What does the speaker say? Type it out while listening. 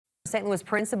St. Louis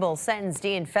principal sentenced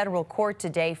in federal court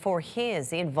today for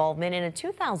his involvement in a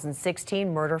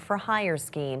 2016 murder-for-hire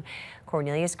scheme.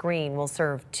 Cornelius Green will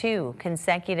serve 2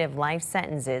 consecutive life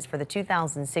sentences for the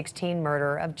 2016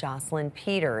 murder of Jocelyn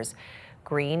Peters.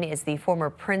 Green is the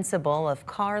former principal of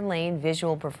Carr Lane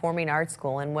Visual Performing Arts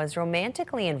School and was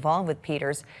romantically involved with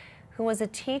Peters, who was a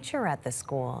teacher at the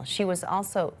school. She was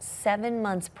also 7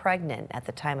 months pregnant at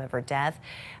the time of her death.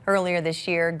 Earlier this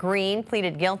year, Green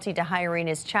pleaded guilty to hiring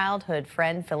his childhood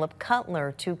friend Philip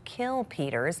Cutler to kill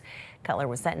Peters. Cutler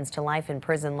was sentenced to life in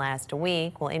prison last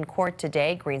week. Well, in court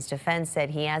today, Green's defense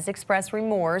said he has expressed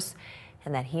remorse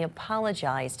and that he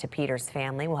apologized to Peters'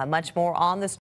 family. We'll have much more on this.